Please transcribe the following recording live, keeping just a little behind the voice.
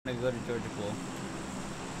to go to Georgia Pool?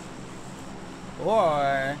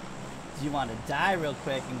 Or do you want to die real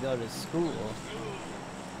quick and go to school?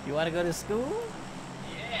 You want to go to school?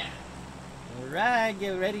 Yeah. Alright,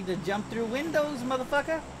 get ready to jump through windows,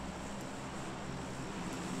 motherfucker.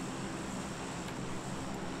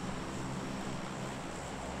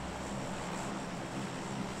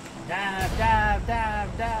 Dive, dive,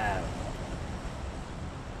 dive, dive.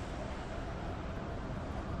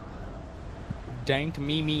 Dank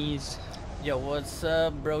memes. Yo, what's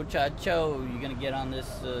up, bro chacho? You gonna get on this,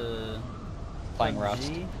 Playing PUBG?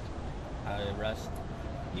 Rust. Rust.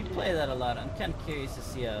 You play that a lot. I'm kind of curious to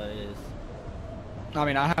see how it is. I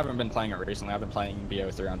mean, I haven't been playing it recently. I've been playing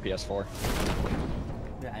BO3 on PS4.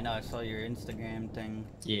 Yeah, I know. I saw your Instagram thing.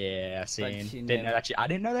 Yeah, seen. you Didn't know that you. I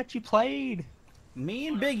didn't know that you played. Me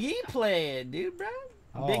and Big E play it, dude, bro.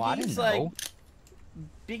 Oh, Big I E's didn't like, know.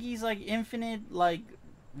 Big E's like infinite, like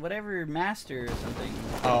whatever master or something.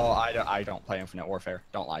 Oh, I don't play Infinite Warfare.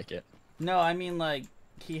 Don't like it. No, I mean like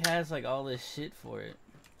he has like all this shit for it.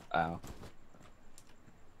 Oh.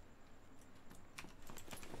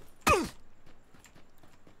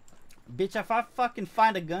 Bitch, if I fucking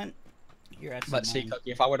find a gun, you're at some But see, money.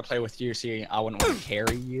 Cookie, if I were to play with you, see, I wouldn't want to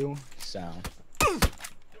carry you. So.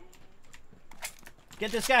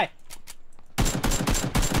 Get this guy.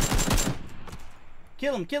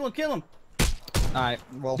 Kill him, kill him, kill him. All right.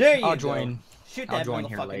 Well, There you I'll go. join. Shoot I'll that join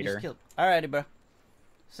here motherfucker. later. Just kill. Alrighty, bro.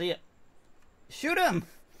 See ya. Shoot him!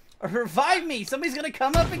 Or revive me! Somebody's gonna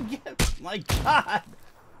come up and get. My God.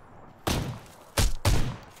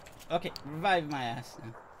 Okay, revive my ass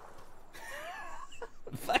now.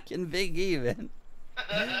 Fucking Big E, man.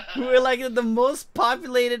 We're like in the most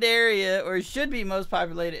populated area, or should be most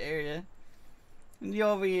populated area. And you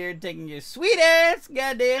over here taking your sweet ass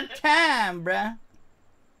goddamn time, bruh.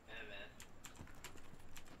 Yeah, man.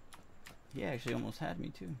 He actually almost had me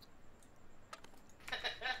too. I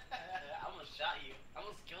almost shot you. I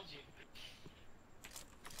almost killed you.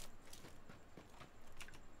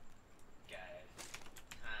 Guys.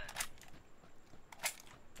 Time.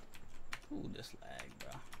 Ooh, this lag,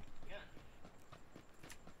 bro. Yeah.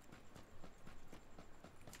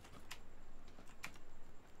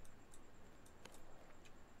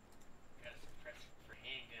 Gotta suppress for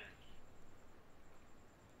handgun.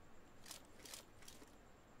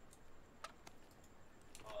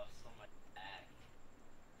 Oh, so much lag.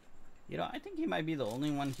 You know, I think he might be the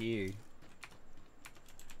only one here.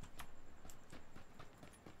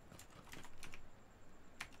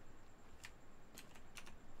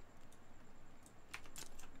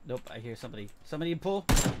 Nope, I hear somebody. Somebody pull.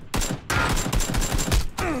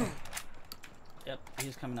 Yep,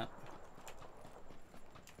 he's coming up.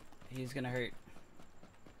 He's gonna hurt.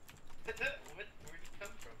 Where'd you come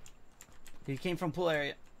from? He came from pool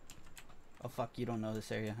area. Oh fuck, you don't know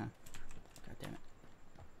this area, huh? God damn it.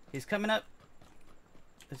 He's coming up.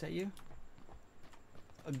 Is that you?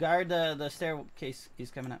 Guard the staircase.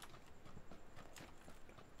 He's coming up.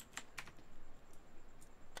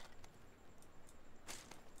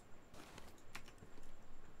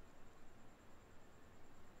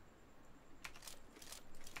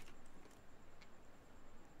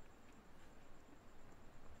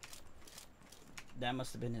 That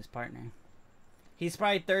must have been his partner. He's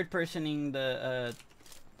probably third personing the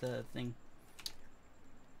thing.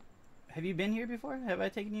 Have you been here before? Have I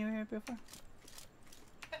taken you here before?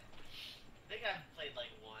 I think I've played like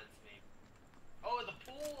once, maybe. Oh,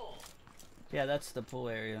 the pool! Yeah, that's the pool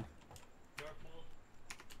area. Your pool?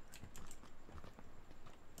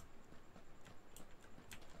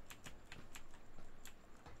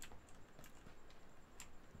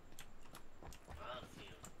 I don't see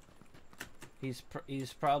him.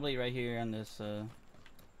 He's probably right here on this.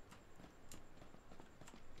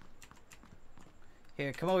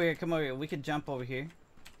 Here, come over here, come over here. We could jump over here.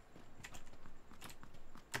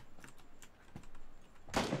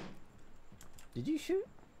 Did you shoot?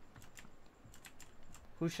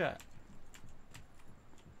 Who shot?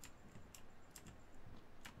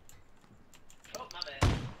 Oh, my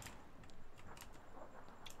bad.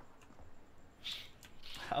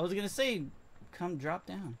 I was gonna say, come drop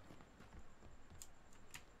down.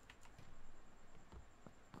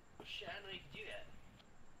 Oh shit, I didn't know you could do that.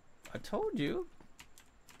 I told you.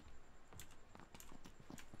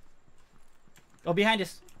 Oh, behind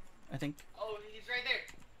us, I think. Oh, he's right there.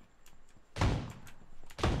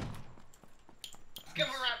 He's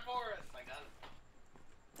coming right for us. I got him.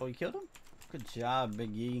 Oh, you killed him? Good job, Big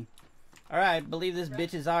E. Alright, believe this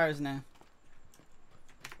bitch is ours now.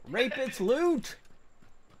 Rape its loot!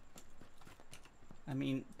 I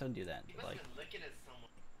mean, don't do that. He must Like, have been looking at someone.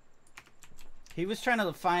 He was trying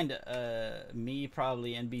to find me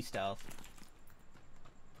probably and be stealth.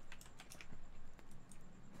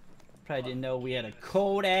 Probably didn't know we had a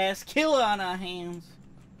cold ass killer on our hands.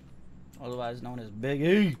 Otherwise known as Big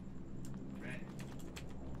E.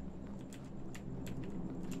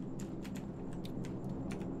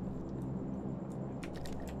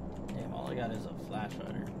 Damn, all I got is a flash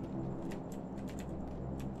fighter.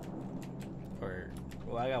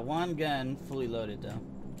 Well, I got one gun fully loaded though.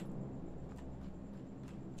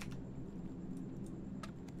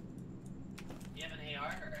 You have an AR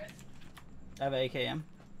or S? I have an AKM.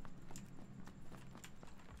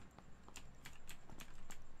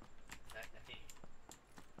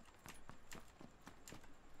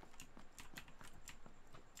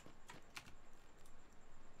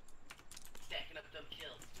 Stacking up them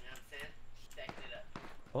kills, you know what I'm saying? Stacking it up.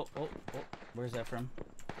 Oh, oh, oh. Where's that from?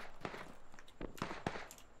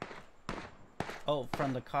 Oh,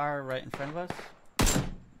 from the car right in front of us?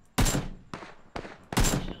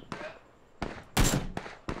 Chill, bro.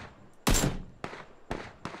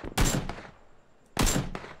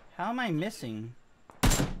 How am I missing?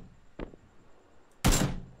 You're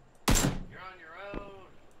on your own.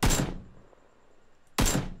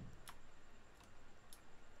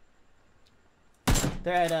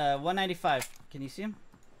 They're at 195. Can you see them?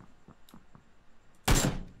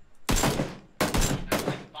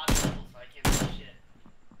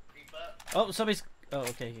 Oh, somebody's. Oh,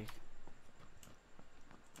 okay.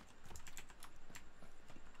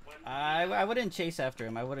 I wouldn't chase after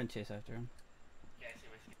him. I wouldn't chase after him. Yeah, I see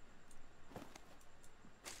my skin.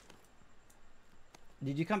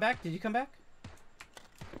 Did you come back? Did you come back?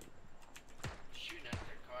 Shooting at their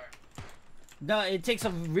car. No, it takes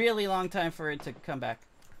a really long time for it to come back.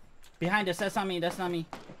 Behind us. That's not me. That's not me.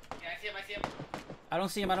 Yeah, I see him. I see him. I don't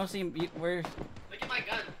see him. I don't see him. Where? Look at my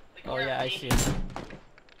gun. Look Oh where yeah, I'm I see him.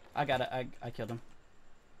 I got it. I killed him.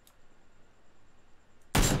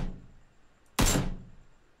 Fuck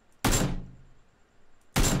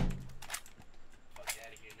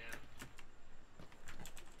out of here now.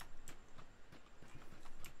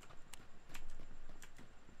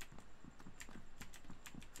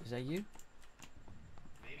 Is that you?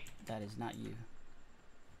 Maybe. That is not you.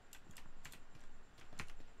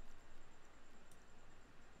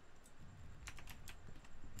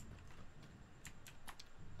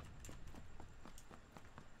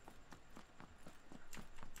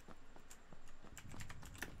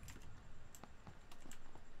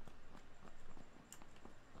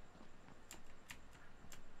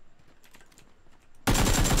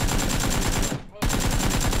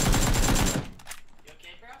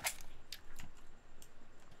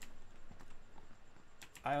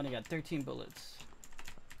 I only got 13 bullets.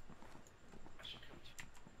 I should come to.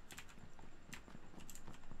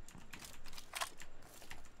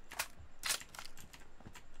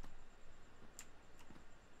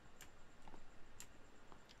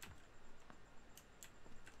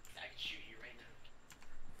 I can shoot you right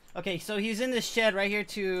now. Okay, so he's in this shed right here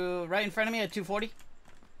right in front of me at 240. He's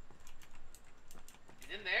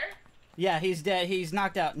in there? Yeah, he's dead. He's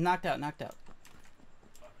knocked out. Knocked out. Knocked out.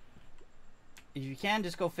 If you can,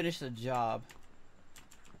 just go finish the job.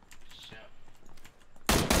 Show.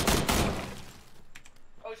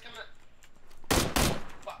 Oh, he's coming up.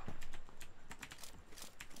 Fuck.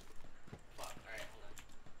 Fuck. Alright, hold on.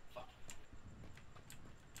 Fuck.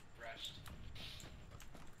 Rushed.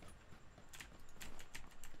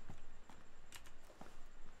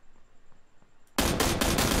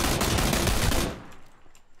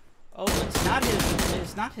 Oh, it's not his.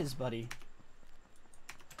 It's not his buddy.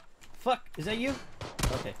 Fuck, is that you?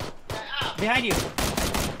 Okay. Behind you.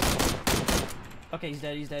 Okay, he's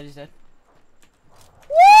dead, he's dead, he's dead.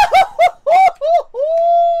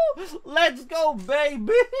 Let's go,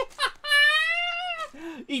 baby!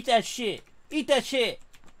 Eat that shit. Eat that shit.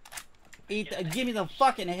 Give me the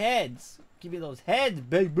fucking heads. Give me those heads,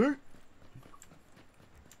 baby.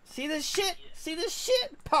 See this shit? See this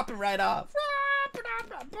shit? Popping right off.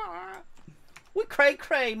 We cray,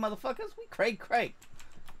 motherfuckers. We cray.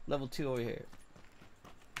 Level 2 over here.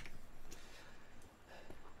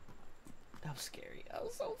 That was scary. I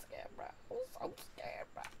was so scared, bro. I was so scared,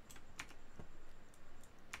 bro.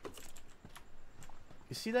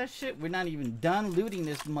 You see that shit? We're not even done looting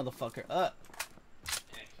this motherfucker up. Yeah,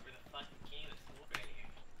 we're the fucking king of the school right here.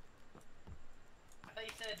 I thought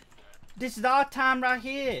you said... This is our time right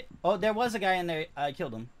here. Oh, there was a guy in there. I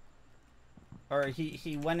killed him. Or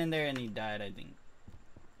he went in there and he died, I think.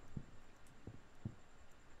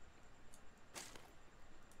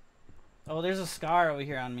 Oh, there's a scar over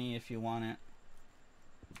here on me if you want it.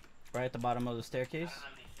 Right at the bottom of the staircase. I don't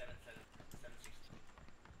have any 7.6.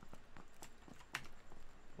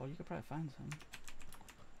 Well, you could probably find some.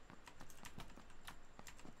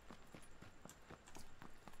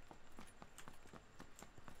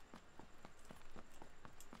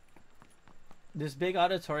 This big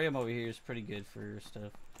auditorium over here is pretty good for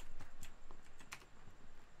stuff.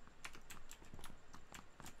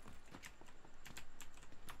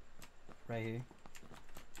 Right here.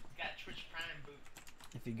 It's got Twitch Prime boot.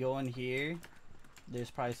 If you go in here, there's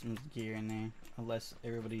probably some gear in there. Unless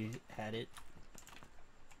everybody had it.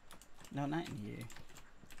 No, not in here.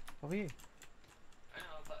 Over here. I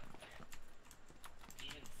know, but do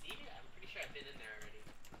you even see it? I'm pretty sure I've been in there already.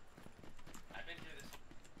 I've been through this.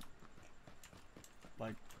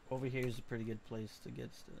 Like, over here is a pretty good place to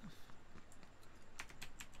get stuff.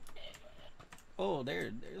 Oh, there's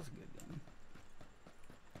a good gun.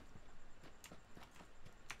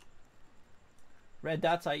 Red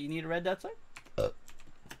dot sight. You need a red dot sight? Nah,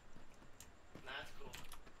 that's cool.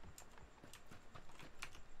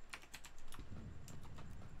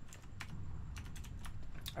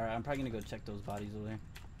 Alright, I'm probably gonna go check those bodies over there.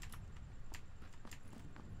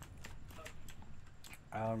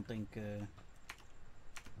 I don't think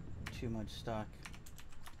too much stock.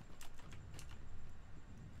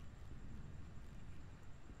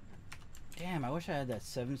 Damn, I wish I had that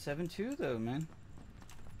 7.72 though, man.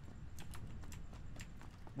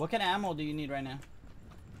 What kind of ammo do you need right now?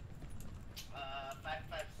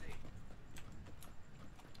 5.56.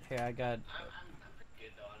 Here, I got. I'm pretty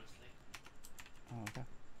good though, honestly. Oh, okay.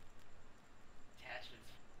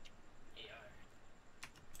 Attachments. AR.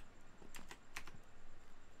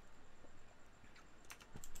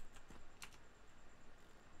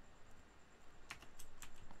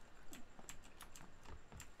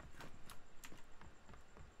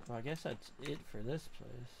 Well, I guess that's it for this place.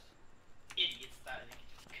 Idiots thought they could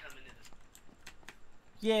just come into this.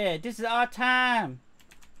 Yeah, this is our time.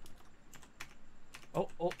 Oh,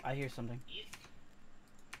 I hear something. East?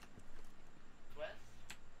 West?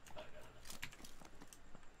 Oh, I got it.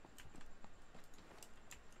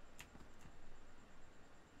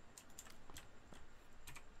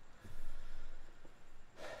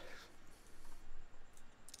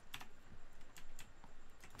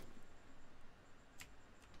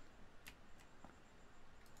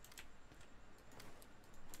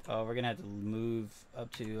 Oh, we're gonna have to move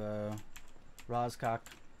up to Roscock.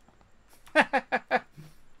 I'm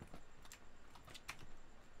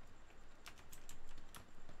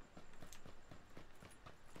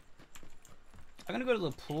gonna go to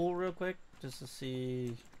the pool real quick just to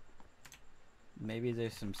see. Maybe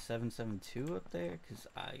there's some 7.72 up there, cause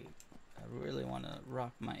I really want to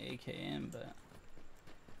rock my AKM, but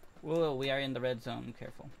whoa, we are in the red zone.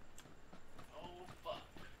 Careful. Oh, fuck.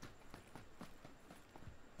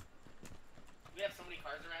 We have so many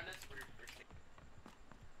cars around us. We're safe.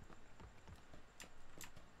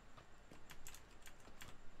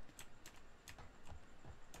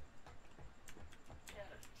 Yeah.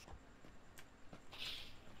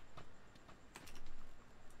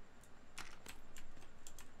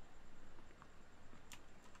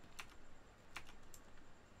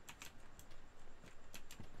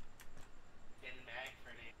 Getting mag for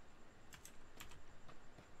an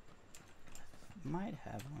Might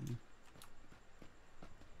have one.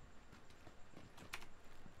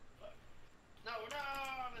 fuck. No,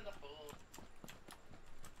 I'm in the pool.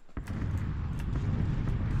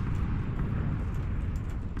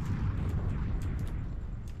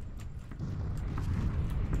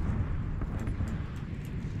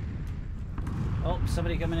 Oh,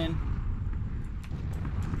 somebody coming in.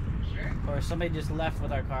 Sure. Or somebody just left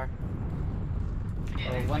with our car. Yeah,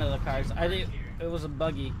 Or there's one of like the cars. two I think here. it was a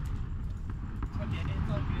buggy. Okay,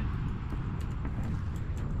 it's all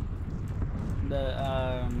good. The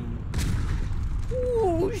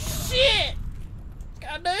Ooh, shit!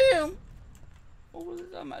 Goddamn! What was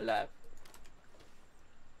this on my lap?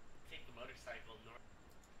 Take the motorcycle north.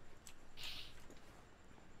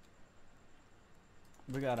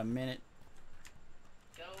 We got a minute.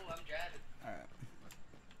 Go, I'm driving. Alright.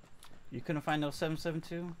 You couldn't find no 7.72? Go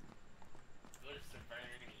to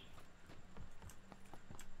Severny.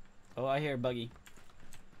 Oh, I hear a buggy.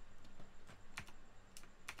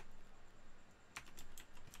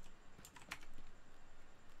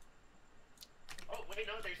 Oh, wait,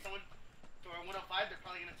 no, there's someone. So we're 105, they're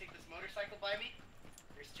probably gonna take this motorcycle by me.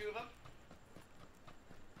 There's two of them.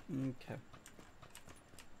 Okay.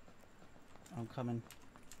 I'm coming.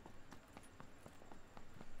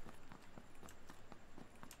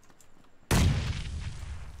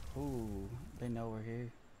 Ooh, they know we're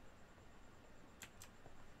here.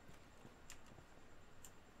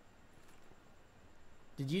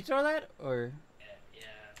 Did you throw that or? Yeah.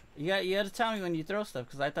 You gotta tell me when you throw stuff,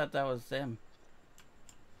 because I thought that was them.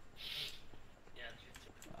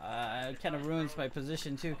 Yeah. It kind of ruins my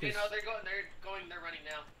position too. Okay, Cause no, they're running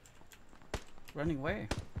now. running where?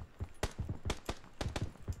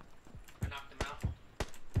 I knocked them out.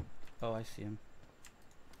 Oh, I see him.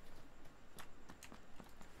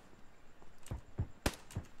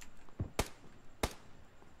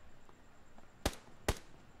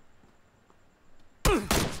 He's in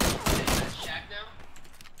that shack now?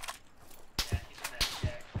 Yeah, he's in that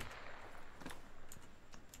shack.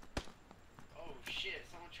 Oh shit,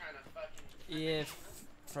 someone trying to fucking... Yeah,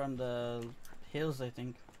 from the hills, I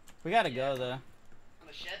think. We gotta go though. On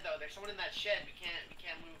the shed though, there's someone in that shed. We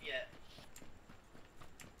can't move yet.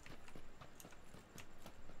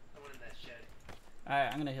 Someone in that shed.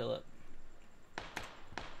 Alright, I'm gonna heal up.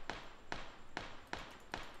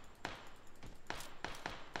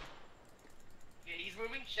 Okay, he's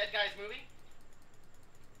moving. Shed guy's moving.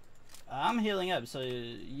 I'm healing up, so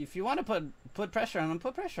if you want to put pressure on him,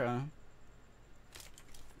 put pressure on him.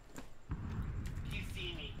 He's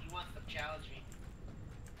seeing me. He wants to challenge me.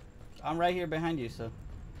 I'm right here behind you, so.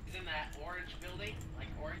 He's in that orange building, like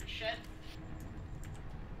orange shed.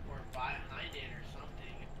 Or behind it or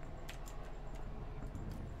something.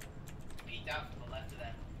 He peeked out from the left of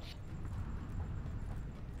that.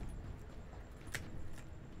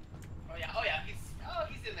 Oh yeah, he's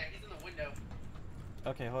in there. He's in the window.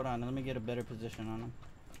 Okay, hold on. Let me get a better position on him.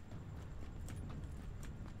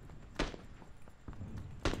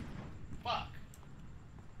 Fuck.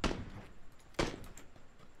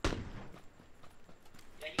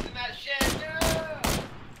 Yeah, he's in that shed. No!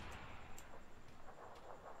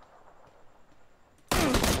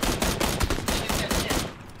 Get that shit.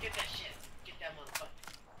 Get that shit. Get that motherfucker.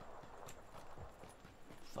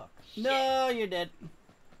 Fuck. Shit. No, you're dead.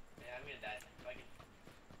 Yeah, I'm gonna die. Fucking.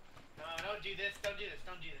 No, don't do this. Don't do this.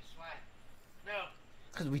 Don't do this. Why? No.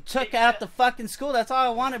 Cause we took out the fucking school. That's all I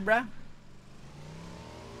wanted, bruh.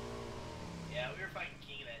 Yeah, we were fucking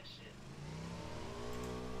king of that shit.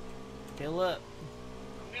 Heal up.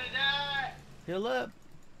 I'm gonna die. Heal up.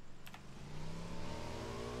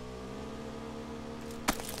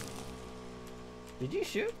 Did you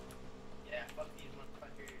shoot? Yeah, fuck these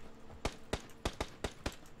motherfuckers.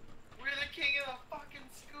 We're the king of the fucking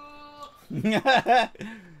school.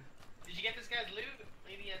 Did you get this guy's loot?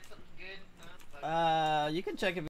 Maybe he had something good? No? You can check if